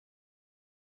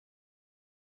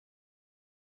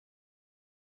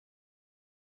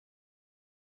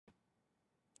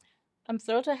I'm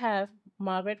thrilled to have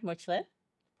Margaret Mutschler,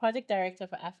 Project Director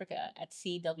for Africa at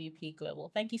CWP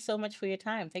Global. Thank you so much for your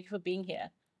time. Thank you for being here.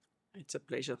 It's a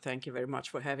pleasure. Thank you very much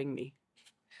for having me.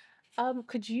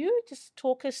 Could you just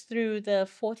talk us through the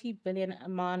 40 billion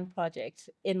Aman project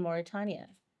in Mauritania?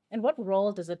 And what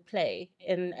role does it play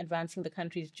in advancing the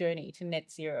country's journey to net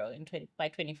zero by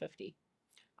 2050?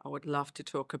 I would love to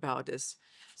talk about this.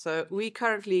 So we're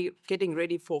currently getting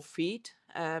ready for FEED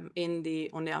on the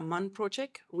Aman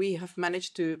project. We have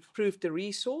managed to prove the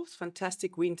resource,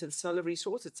 fantastic wind and solar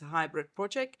resource. It's a hybrid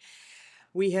project.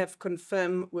 We have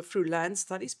confirmed through land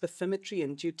studies, bathymetry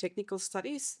and geotechnical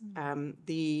studies,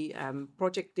 the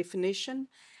project definition.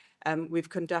 We've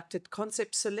conducted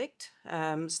concept select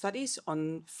studies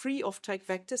on 3 offtake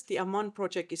vectors. The Aman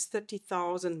project is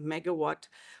 30,000 megawatt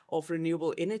of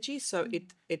renewable energy, so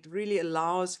it really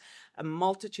allows a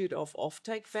multitude of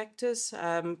offtake vectors,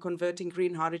 converting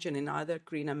green hydrogen in either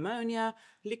green ammonia,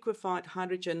 liquefied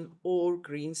hydrogen, or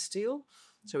green steel.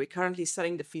 So we're currently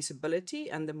studying the feasibility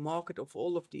and the market of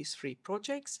all of these 3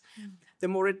 projects. The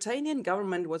Mauritanian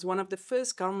government was one of the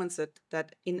first governments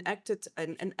that enacted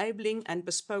an enabling and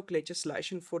bespoke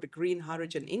legislation for the green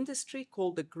hydrogen industry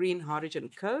called the Green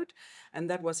Hydrogen Code, and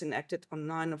that was enacted on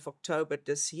 9th of October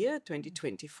this year,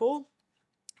 2024.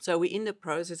 So we're in the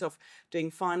process of doing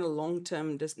final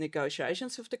long-term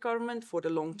negotiations with the government for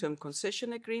the long-term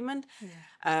concession agreement.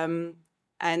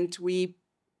 And we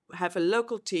have a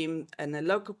local team and a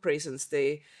local presence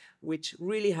there, which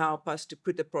really help us to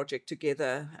put the project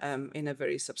together in a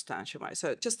very substantial way.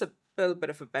 So just a little bit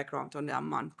of a background on the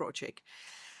Aman project.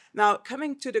 Now,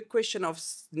 coming to the question of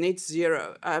net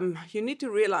zero, you need to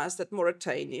realize that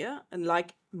Mauritania, and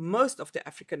like most of the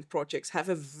African projects,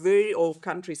 all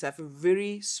countries have a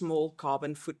very small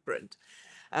carbon footprint.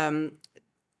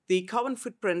 The carbon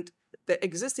footprint, the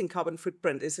existing carbon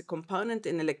footprint is a component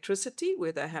in electricity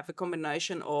where they have a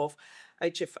combination of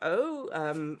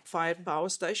HFO, fired power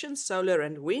stations, solar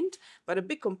and wind, but a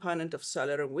big component of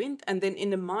solar and wind. And then in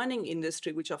the mining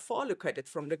industry, which are far located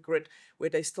from the grid, where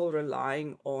they're still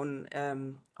relying on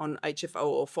HFO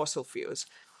or fossil fuels.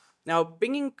 Now,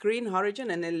 bringing green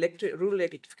hydrogen and rural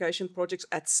electrification projects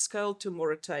at scale to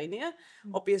Mauritania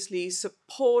obviously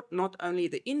support not only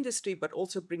the industry, but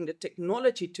also bring the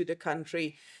technology to the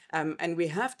country. And we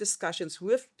have discussions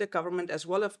with the government as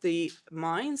well as the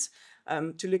mines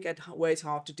to look at ways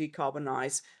how to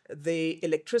decarbonize the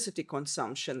electricity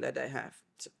consumption that they have.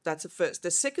 So that's the first.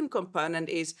 The second component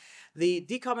is the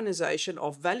decarbonization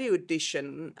of value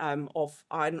addition of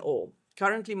iron ore.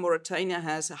 Currently, Mauritania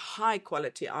has a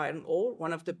high-quality iron ore,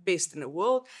 one of the best in the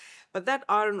world, but that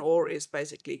iron ore is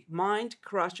basically mined,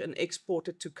 crushed, and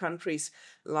exported to countries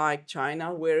like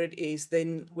China, where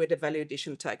the value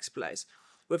addition takes place.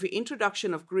 With the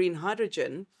introduction of green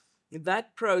hydrogen,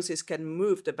 that process can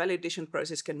move, the value addition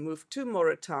process can move to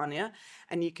Mauritania,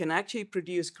 and you can actually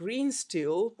produce green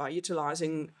steel by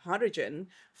utilizing hydrogen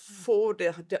for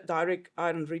the direct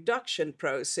iron reduction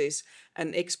process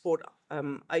and export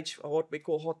what we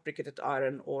call hot briquetted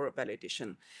iron or value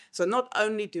addition. So not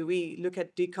only do we look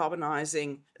at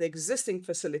decarbonizing the existing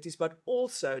facilities, but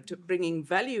also to bringing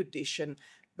value addition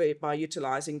by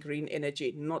utilizing green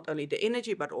energy, not only the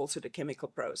energy, but also the chemical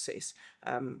process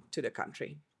to the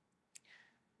country.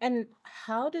 And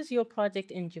how does your project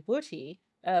in Djibouti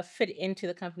fit into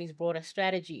the company's broader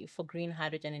strategy for green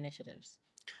hydrogen initiatives?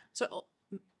 So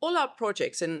all our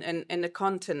projects in the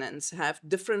continents have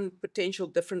different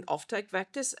offtake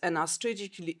vectors and are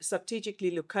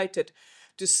strategically located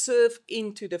to serve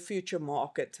into the future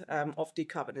market of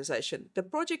decarbonization. The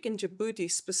project in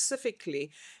Djibouti specifically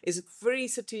is very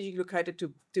strategically located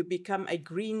to become a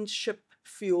green ship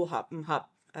fuel hub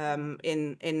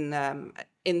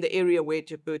in the area where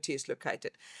Djibouti is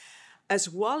located, as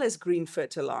well as green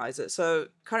fertilizer. So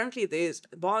currently there's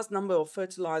a vast number of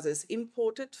fertilizers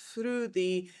imported through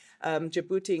the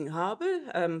Djibouti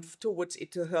harbour towards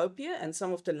Ethiopia and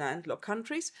some of the landlocked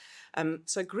countries.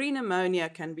 So green ammonia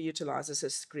can be utilized as a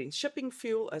green shipping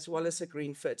fuel as well as a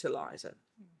green fertilizer.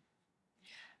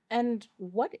 And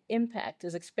what impact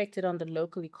is expected on the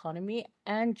local economy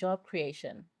and job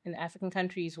creation in African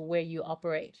countries where you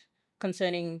operate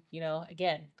concerning,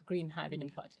 again, the green hydrogen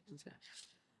project?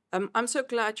 I'm so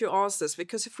glad you asked this,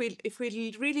 because if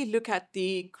we really look at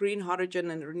the green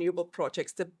hydrogen and renewable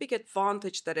projects, the big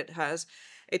advantage that it has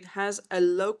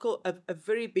a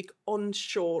very big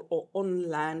onshore or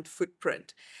on-land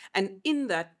footprint. And in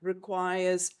that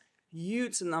requires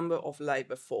huge number of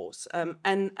labor force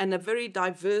and a very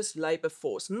diverse labor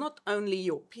force, not only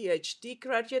your PhD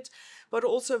graduates, but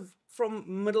also from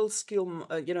middle skill,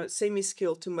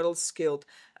 semi-skilled to middle skilled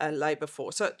labor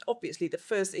force. So obviously the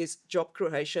first is job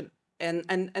creation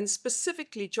and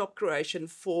specifically job creation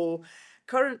for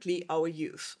currently our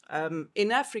youth.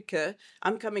 In Africa,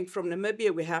 I'm coming from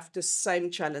Namibia, we have the same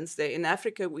challenge there. In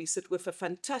Africa, we sit with a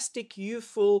fantastic,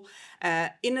 youthful,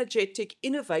 energetic,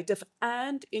 innovative,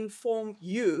 and informed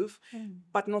youth,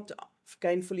 but not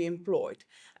gainfully employed.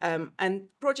 And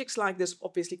projects like this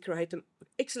obviously create an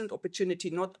excellent opportunity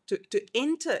not to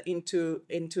enter into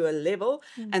a level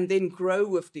and then grow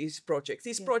with these projects.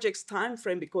 These projects time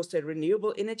frame, because they're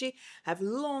renewable energy, have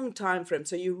long time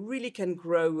frames, so you really can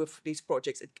grow with these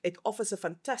projects. It offers a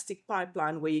fantastic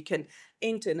pipeline where you can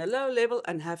enter in a low level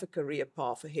and have a career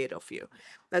path ahead of you.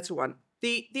 That's one.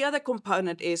 The other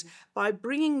component is, by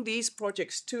bringing these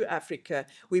projects to Africa,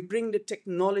 we bring the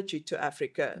technology to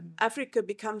Africa. Africa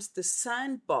becomes the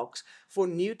sandbox for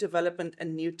new development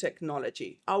and new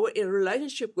technology. Our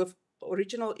relationship with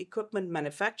original equipment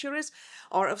manufacturers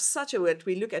are of such a way that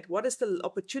we look at what is the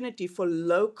opportunity for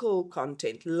local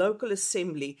content, local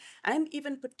assembly, and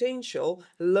even potential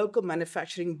local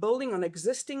manufacturing, building on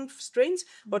existing strengths,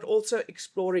 but also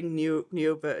exploring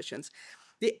new versions.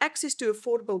 The access to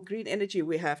affordable green energy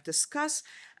we have discussed.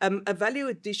 A value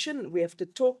addition we have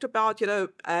talked about,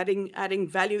 adding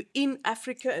value in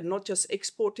Africa and not just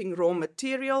exporting raw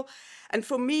material. And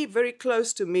for me, very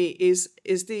close to me is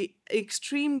the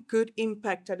extreme good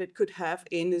impact that it could have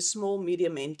in the small,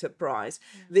 medium enterprise,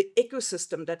 the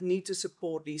ecosystem that need to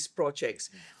support these projects.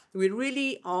 We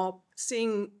really are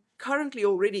seeing currently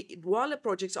already, while the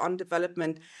projects are in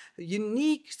development,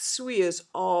 unique spheres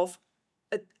of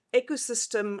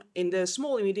ecosystem in the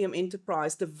small and medium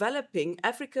enterprise, developing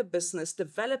Africa business,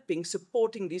 developing,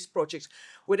 supporting these projects,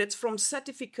 whether it's from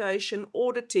certification,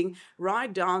 auditing,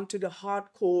 right down to the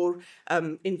hardcore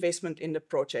investment in the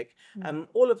project.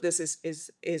 All of this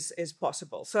is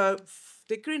possible. So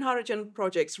the green hydrogen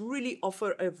projects really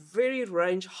offer a very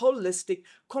range, holistic,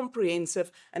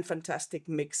 comprehensive, and fantastic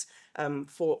mix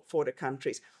for the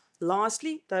countries.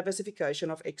 Lastly,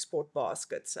 diversification of export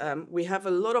baskets. We have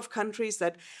a lot of countries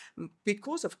that,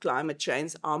 because of climate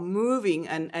change, are moving,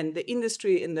 and the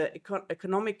industry and the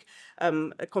economic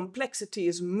complexity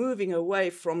is moving away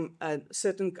from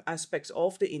certain aspects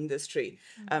of the industry.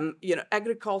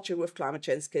 Agriculture with climate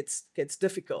change gets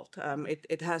difficult.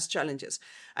 It has challenges.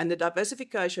 And the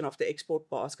diversification of the export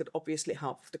basket obviously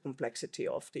helps the complexity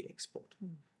of the export.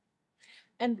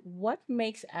 And what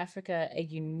makes Africa a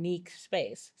unique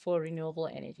space for renewable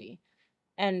energy?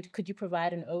 And could you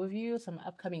provide an overview of some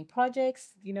upcoming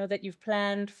projects, that you've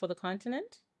planned for the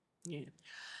continent? Yeah.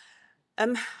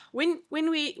 When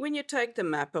you take the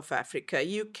map of Africa,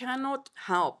 you cannot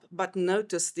help but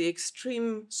notice the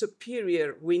extreme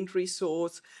superior wind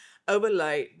resource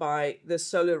overlaid by the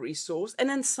solar resource, and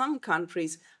in some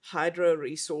countries, hydro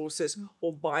resources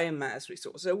or biomass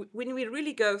resources. So when we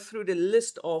really go through the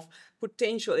list of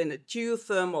potential in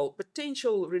geothermal,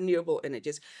 potential renewable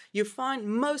energies, you find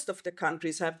most of the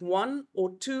countries have one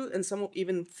or two, and some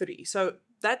even three. So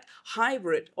that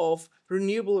hybrid of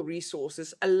renewable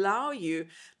resources allow you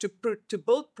to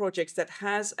build projects that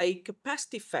has a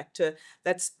capacity factor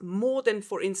that's more than,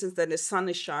 for instance, that the sun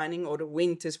is shining or the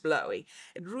wind is blowing.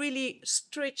 It really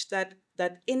stretched that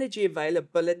energy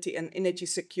availability and energy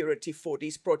security for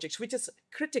these projects, which is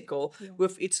critical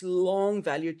with its long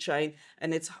value chain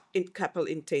and its capital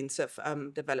intensive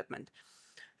development.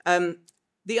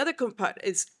 The other component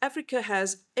is Africa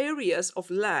has areas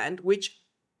of land which,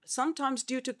 sometimes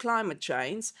due to climate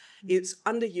change, is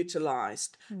underutilized,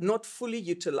 not fully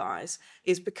utilized,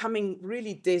 is becoming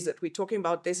really desert. We're talking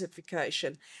about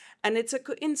desertification. And it's a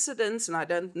coincidence, and I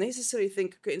don't necessarily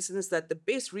think a coincidence, that the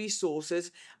best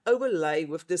resources overlay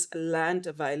with this land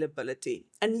availability.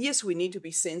 And yes, we need to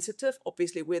be sensitive.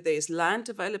 Obviously, where there's land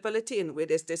availability and where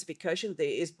there's desertification, there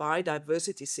is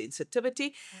biodiversity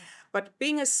sensitivity. But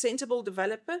being a sensible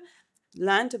developer,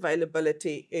 land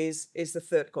availability is the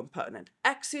third component.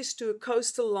 Access to a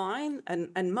coastal line,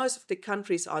 and most of the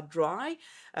countries are dry.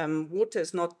 Water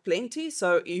is not plenty,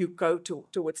 so you go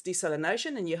towards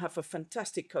desalination and you have a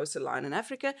fantastic coastal line in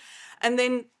Africa. And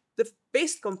then the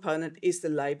best component is the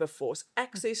labor force.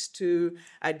 Access to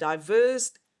a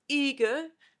diverse, eager,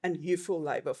 and youthful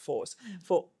labor force.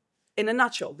 In a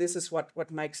nutshell, this is what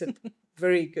makes it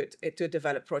very good to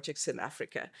develop projects in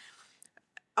Africa.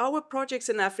 Our projects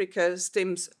in Africa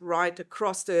stems right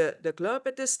across the globe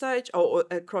at this stage, or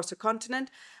across the continent.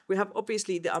 We have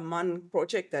obviously the Aman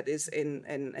project that is in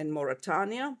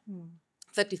Mauritania,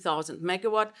 30,000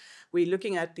 megawatt. We're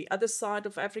looking at the other side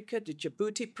of Africa, the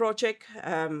Djibouti project,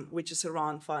 which is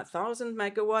around 5,000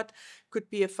 megawatt. Could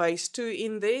be a phase 2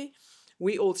 in there.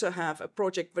 We also have a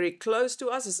project very close to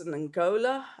us, is in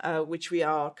Angola, which we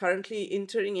are currently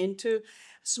entering into.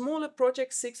 Smaller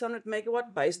project, 600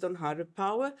 megawatt, based on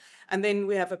hydropower. And then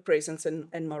we have a presence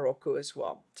in Morocco as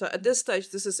well. So at this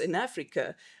stage, this is in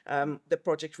Africa, the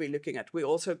project we're looking at. We're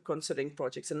also considering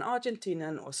projects in Argentina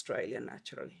and Australia,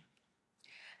 naturally.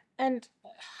 And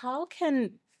how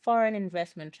can foreign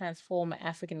investment transform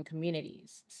African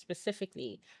communities,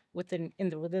 specifically within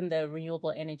the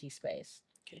renewable energy space?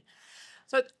 Okay.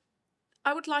 So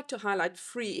I would like to highlight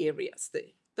 3 areas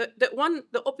there.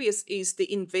 The obvious is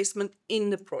the investment in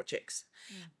the projects.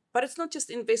 But it's not just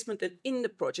investment in the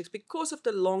projects. Because of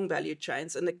the long value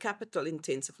chains and the capital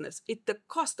intensiveness, the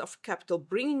cost of capital,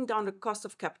 bringing down the cost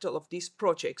of capital of these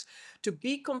projects to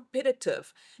be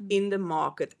competitive in the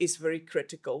market is very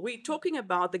critical. We're talking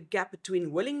about the gap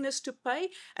between willingness to pay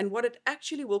and what it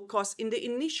actually will cost in the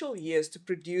initial years to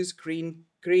produce green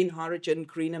hydrogen,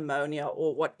 green ammonia,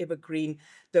 or whatever green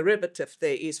derivative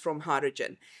there is from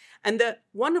hydrogen. And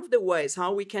one of the ways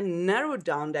how we can narrow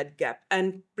down that gap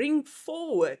and bring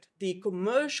forward the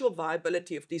commercial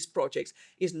viability of these projects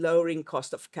is lowering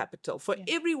cost of capital. For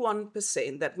every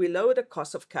 1% that we lower the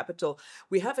cost of capital,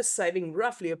 we have a saving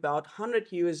roughly about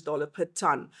 $100 per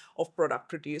ton of product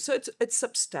produced. So it's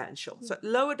substantial. So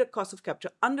lower the cost of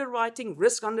capital, underwriting,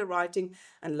 risk underwriting,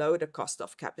 and lower the cost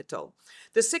of capital.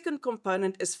 The second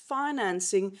component is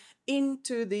financing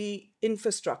into the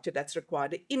infrastructure that's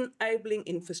required, the enabling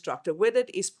infrastructure, whether it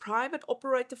is private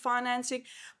operator financing,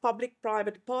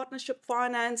 public-private partnership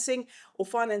financing, or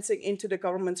financing into the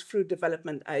governments through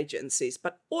development agencies.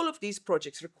 But all of these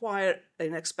projects require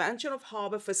an expansion of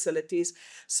harbour facilities,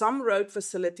 some road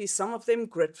facilities, some of them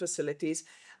grid facilities,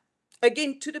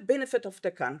 again, to the benefit of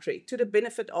the country, to the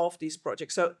benefit of these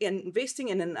projects. So investing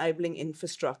in enabling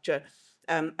infrastructure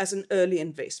as an early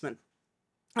investment.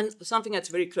 And something that's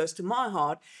very close to my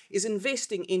heart is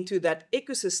investing into that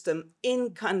ecosystem in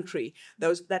country,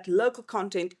 that local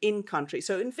content in country.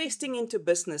 So investing into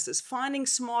businesses, finding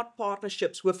smart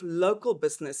partnerships with local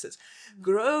businesses,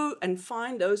 grow and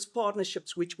find those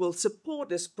partnerships which will support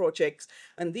these projects,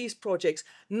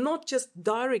 not just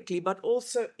directly, but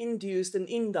also induced and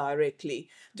indirectly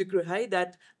to create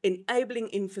that enabling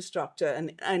infrastructure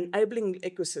and enabling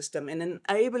ecosystem and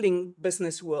enabling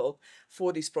business world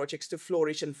for these projects to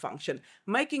flourish and function,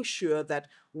 making sure that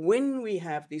when we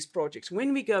have these projects,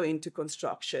 when we go into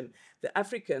construction, the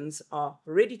Africans are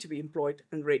ready to be employed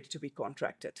and ready to be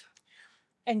contracted.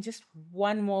 And just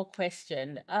one more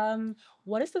question.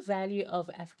 What is the value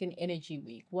of African Energy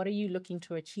Week? What are you looking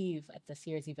to achieve at this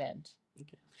year's event?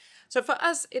 Okay. So for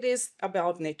us, it is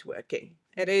about networking.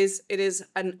 It is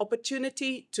an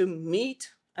opportunity to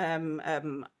meet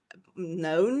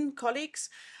known colleagues,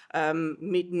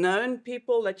 meet known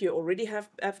people that you already have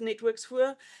networks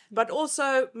for, but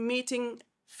also meeting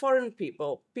foreign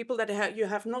people that you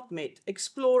have not met,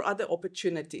 explore other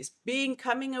opportunities,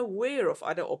 becoming aware of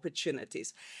other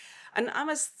opportunities. And I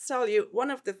must tell you, one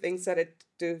of the things that it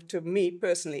do to me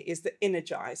personally is the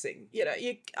energizing.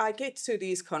 I get to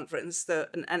these conferences,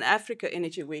 and Africa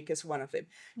Energy Week is one of them.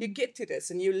 You get to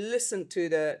this and you listen to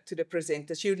the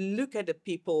presenters, you look at the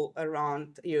people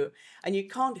around you, and you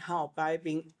can't help by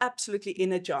being absolutely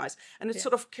energized. And it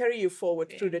sort of carry you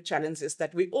forward through the challenges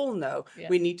that we all know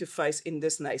we need to face in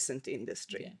this nascent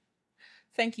industry. Yeah.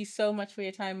 Thank you so much for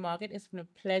your time, Margaret. It's been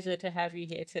a pleasure to have you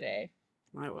here today.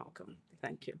 You're welcome.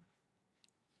 Thank you.